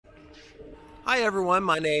Hi everyone,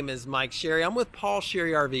 my name is Mike Sherry. I'm with Paul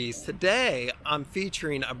Sherry RVs. Today I'm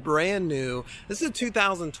featuring a brand new, this is a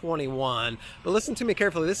 2021, but listen to me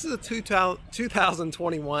carefully, this is a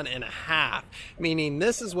 2021 and a half, meaning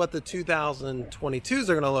this is what the 2022s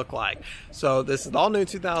are going to look like. So this is all new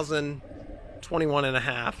 2021 and a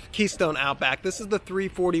half Keystone Outback. This is the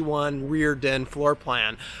 341 rear den floor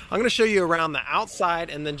plan. I'm going to show you around the outside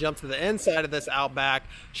and then jump to the inside of this Outback,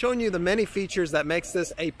 showing you the many features that makes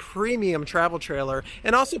this a premium travel trailer,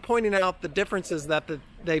 and also pointing out the differences that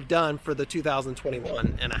they've done for the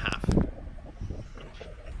 2021 and a half.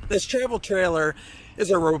 This travel trailer is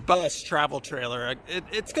a robust travel trailer.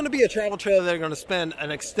 It's going to be a travel trailer they're going to spend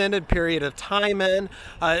an extended period of time in.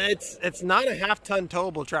 It's not a half-ton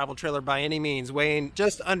towable travel trailer by any means, weighing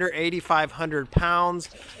just under 8,500 pounds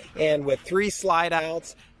and with 3 slide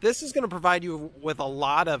outs. This is going to provide you with a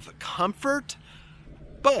lot of comfort,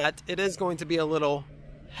 but it is going to be a little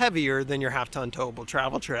heavier than your half-ton towable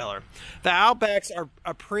travel trailer. The Outbacks are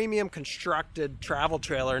a premium constructed travel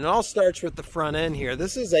trailer, and it all starts with the front end here.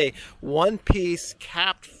 This is a one-piece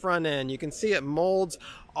capped front end. You can see it molds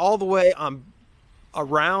all the way on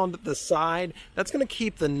around the side. That's going to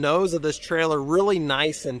keep the nose of this trailer really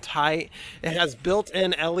nice and tight. It has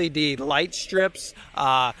built-in LED light strips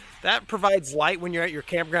that provides light when you're at your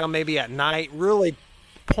campground, maybe at night. Really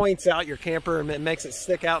points out your camper and it makes it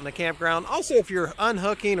stick out in the campground. Also, if you're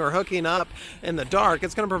unhooking or hooking up in the dark,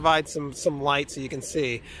 it's going to provide some light so you can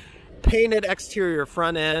see. Painted exterior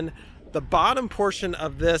front end. The bottom portion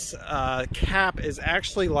of this cap is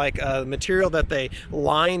actually like a material that they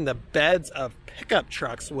line the beds of pickup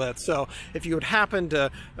trucks with. So if you would happen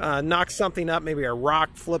to knock something up, maybe a rock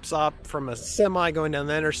flips up from a semi going down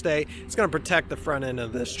the interstate, it's going to protect the front end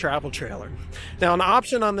of this travel trailer. Now, an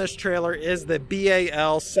option on this trailer is the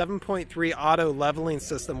BAL 7.3 auto leveling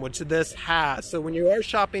system, which this has. So when you are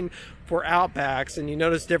shopping for Outbacks and you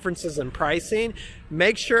notice differences in pricing,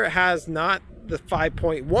 make sure it has not the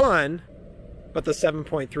 5.1 but the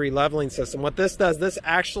 7.3 leveling system. What this does, this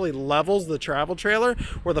actually levels the travel trailer,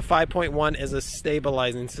 where the 5.1 is a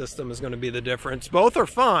stabilizing system is going to be the difference. Both are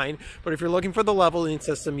fine, but if you're looking for the leveling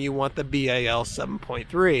system, you want the BAL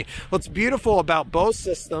 7.3. What's beautiful about both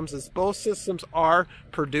systems is both systems are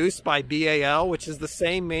produced by BAL, which is the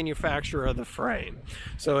same manufacturer of the frame.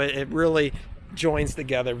 So it really joins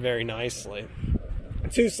together very nicely.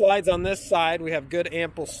 2 slides on this side. We have good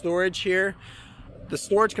ample storage here. The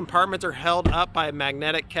storage compartments are held up by a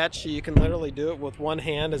magnetic catch, so you can literally do it with one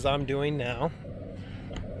hand as I'm doing now.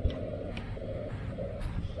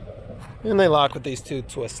 And they lock with these 2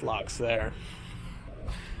 twist locks there.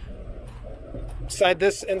 Inside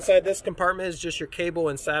this compartment is just your cable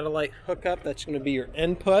and satellite hookup. That's going to be your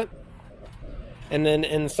input. And then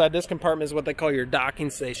inside this compartment is what they call your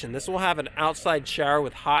docking station. This will have an outside shower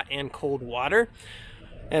with hot and cold water.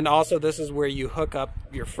 And also this is where you hook up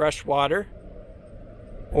your fresh water.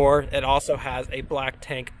 Or it also has a black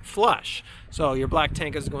tank flush. So your black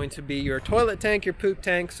tank is going to be your toilet tank, your poop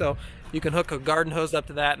tank. So you can hook a garden hose up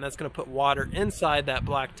to that, and that's going to put water inside that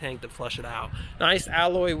black tank to flush it out. Nice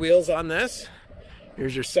alloy wheels on this.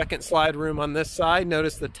 Here's your second slide room on this side.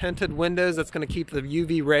 Notice the tinted windows. That's going to keep the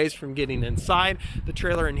UV rays from getting inside the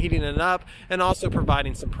trailer and heating it up, and also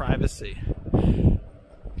providing some privacy.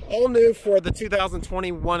 All new for the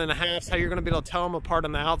 2021 and a half. How you're going to be able to tell them apart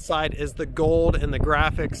on the outside is the gold and the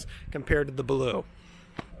graphics compared to the blue.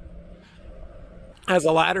 Has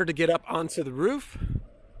a ladder to get up onto the roof.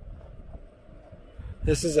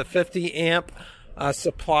 This is a 50 amp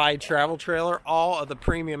supplied travel trailer. All of the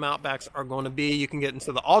premium Outbacks are going to be. You can get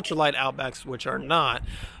into the ultralight Outbacks, which are not,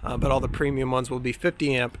 but all the premium ones will be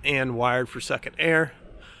 50 amp and wired for second air.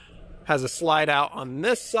 Has a slide out on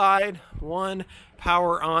this side. One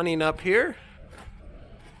power awning up here.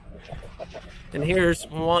 And here's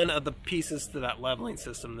one of the pieces to that leveling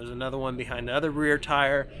system. There's another one behind the other rear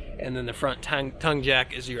tire, and then the front tongue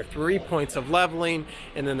jack is your 3 points of leveling,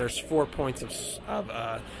 and then there's 4 points of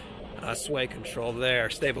sway control there,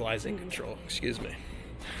 stabilizing control, excuse me.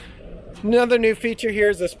 Another new feature here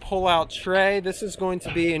is this pull-out tray. This is going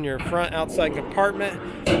to be in your front outside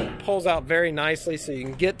compartment. It pulls out very nicely so you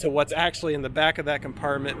can get to what's actually in the back of that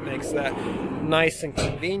compartment. Makes that nice and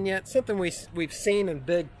convenient. Something we've seen in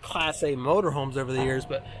big Class A motorhomes over the years,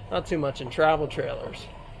 but not too much in travel trailers.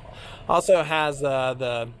 Also has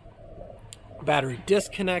the battery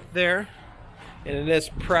disconnect there, and it is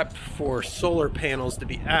prepped for solar panels to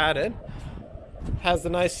be added. Has the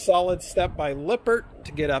nice solid step by Lippert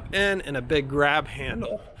to get up in, and a big grab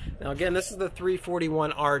handle. Now again, this is the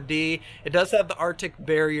 341RD. It does have the Arctic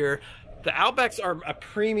barrier The Outbacks are a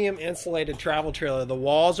premium insulated travel trailer. The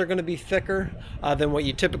walls are going to be thicker than what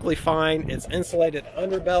you typically find. It's insulated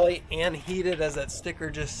underbelly and heated, as that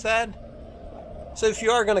sticker just said. So if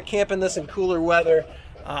you are going to camp in this in cooler weather,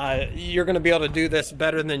 you're going to be able to do this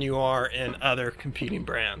better than you are in other competing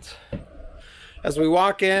brands. As we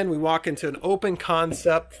walk in, we walk into an open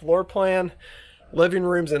concept floor plan. Living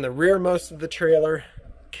room's in the rearmost of the trailer.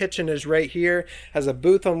 Kitchen is right here, has a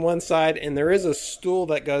booth on one side, and there is a stool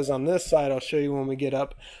that goes on this side. I'll show you when we get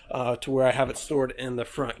up to where I have it stored in the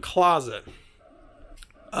front closet.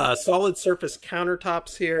 Solid surface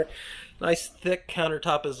countertops here, nice thick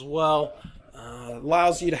countertop as well.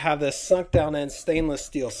 Allows you to have this sunk down end stainless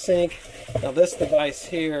steel sink. Now this device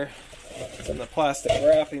here, it's in the plastic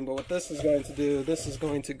wrapping, but what this is going to do, this is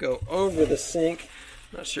going to go over the sink.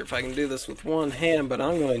 Not sure if I can do this with one hand, but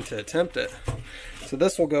I'm going to attempt it. So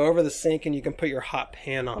this will go over the sink and you can put your hot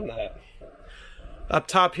pan on that. Up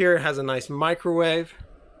top here it has a nice microwave.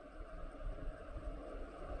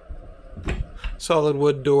 Solid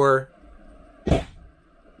wood door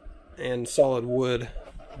and solid wood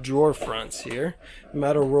drawer fronts here.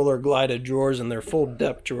 Metal roller glided drawers, and they're full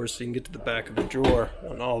depth drawers so you can get to the back of the drawer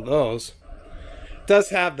on all those. It does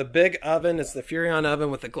have the big oven. It's the Furrion oven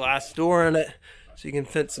with a glass door in it, so you can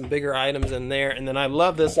fit some bigger items in there. And then I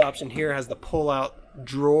love this option here. It has the pull-out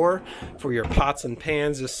drawer for your pots and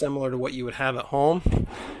pans, just similar to what you would have at home.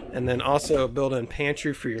 And then also a built-in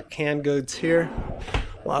pantry for your canned goods here.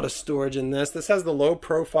 A lot of storage in this. This has the low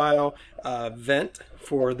profile vent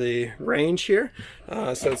for the range here,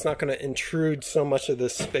 so it's not going to intrude so much of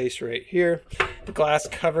this space right here. The glass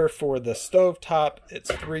cover for the stove top,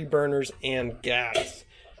 it's 3 burners and gas.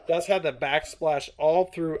 It does have the backsplash all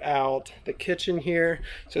throughout the kitchen here,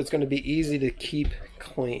 so it's going to be easy to keep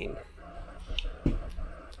clean.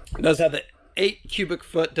 It does have the 8 cubic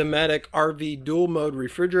foot Dometic RV dual mode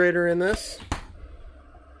refrigerator in this.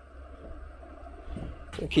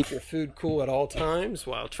 So keep your food cool at all times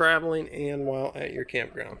while traveling and while at your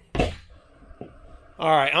campground.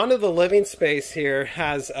 All right, onto the living space here.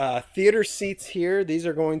 Has theater seats here. These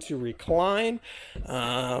are going to recline.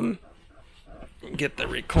 Get the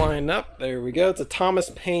recline up. There we go. It's a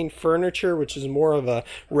Thomas Payne Furniture, which is more of a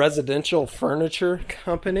residential furniture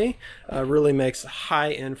company. Really makes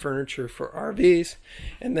high-end furniture for RVs.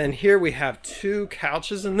 And then here we have 2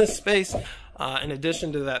 couches in this space. In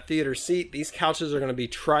addition to that theater seat, these couches are going to be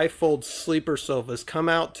tri-fold sleeper sofas. Come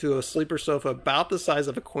out to a sleeper sofa about the size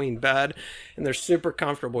of a queen bed, and they're super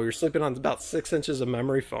comfortable. You're sleeping on about 6 inches of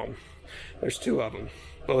memory foam. There's 2 of them.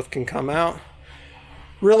 Both can come out.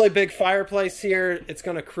 Really big fireplace here. It's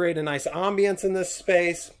going to create a nice ambience in this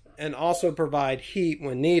space and also provide heat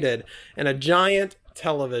when needed. And a giant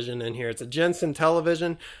television in here. It's a Jensen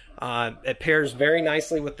television. It pairs very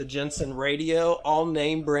nicely with the Jensen radio, all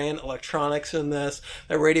name brand electronics in this.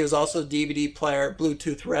 The radio is also DVD player,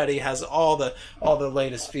 Bluetooth ready, has all the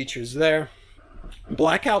latest features there.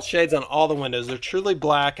 Blackout shades on all the windows. They're truly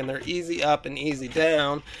black and they're easy up and easy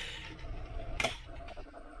down.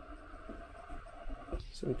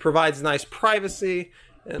 So it provides nice privacy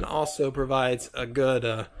and also provides a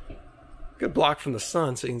good block from the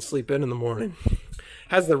sun so you can sleep in the morning.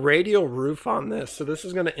 Has the radial roof on this, so this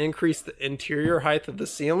is going to increase the interior height of the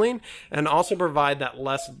ceiling and also provide that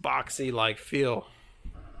less boxy like feel.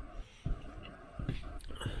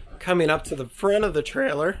 Coming up to the front of the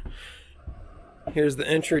trailer, here's the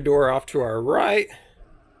entry door off to our right,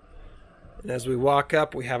 and as we walk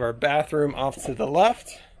up we have our bathroom off to the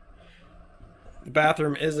left. The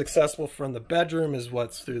bathroom is accessible from the bedroom, is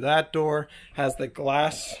what's through that door. Has the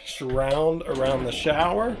glass surround around the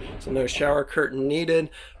shower, so no shower curtain needed.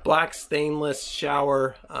 Black stainless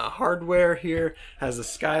shower hardware here. Has a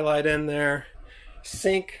skylight in there.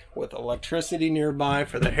 Sink with electricity nearby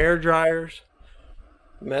for the hair dryers.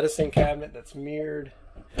 Medicine cabinet that's mirrored.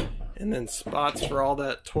 And then spots for all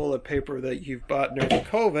that toilet paper that you've bought during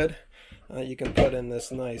COVID. You can put in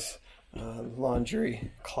this nice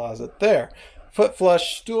laundry closet there. Foot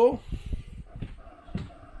flush stool.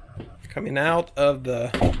 Coming out of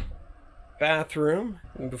the bathroom.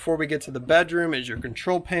 And before we get to the bedroom is your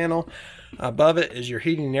control panel. Above it is your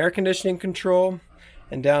heating and air conditioning control.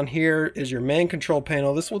 And down here is your main control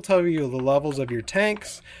panel. This will tell you the levels of your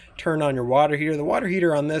tanks. Turn on your water heater. The water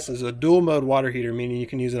heater on this is a dual mode water heater, meaning you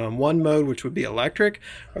can use it on one mode, which would be electric,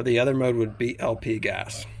 or the other mode would be LP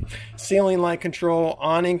gas. Ceiling light control,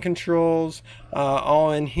 awning controls,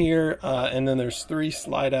 all in here, and then there's 3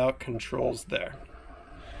 slide out controls there.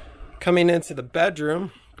 Coming into the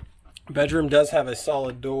bedroom, bedroom does have a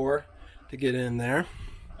solid door to get in there.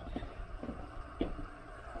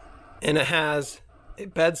 And it has a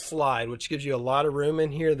bed slide, which gives you a lot of room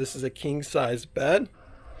in here. This is a king size bed.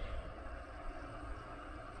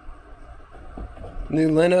 New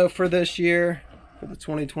lino for this year, for the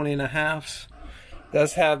 2020 and a halves.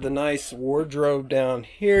 Does have the nice wardrobe down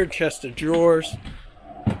here, chest of drawers,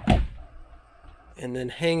 and then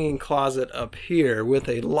hanging closet up here with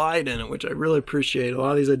a light in it, which I really appreciate. A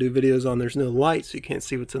lot of these I do videos on, there's no light, so you can't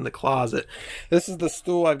see what's in the closet. This is the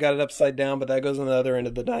stool. I've got it upside down, but that goes on the other end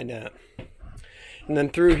of the dinette. And then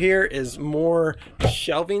through here is more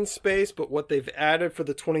shelving space, but what they've added for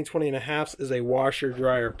the 2020 and a halves is a washer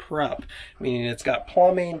dryer prep, meaning it's got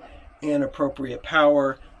plumbing and appropriate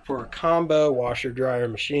power for a combo washer dryer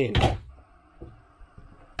machine.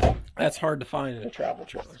 That's hard to find in a travel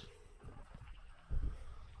trailer.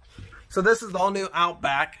 So this is the all new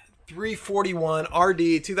Outback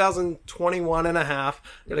 341RD 2021 and a half.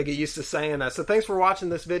 I'm gonna get used to saying that. So thanks for watching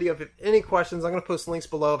this video. If you have any questions, I'm gonna post links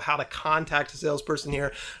below of how to contact a salesperson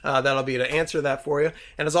here. That'll be to answer that for you.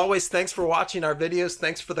 And as always, thanks for watching our videos.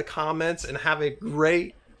 Thanks for the comments, and have a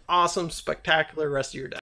great, awesome, spectacular rest of your day.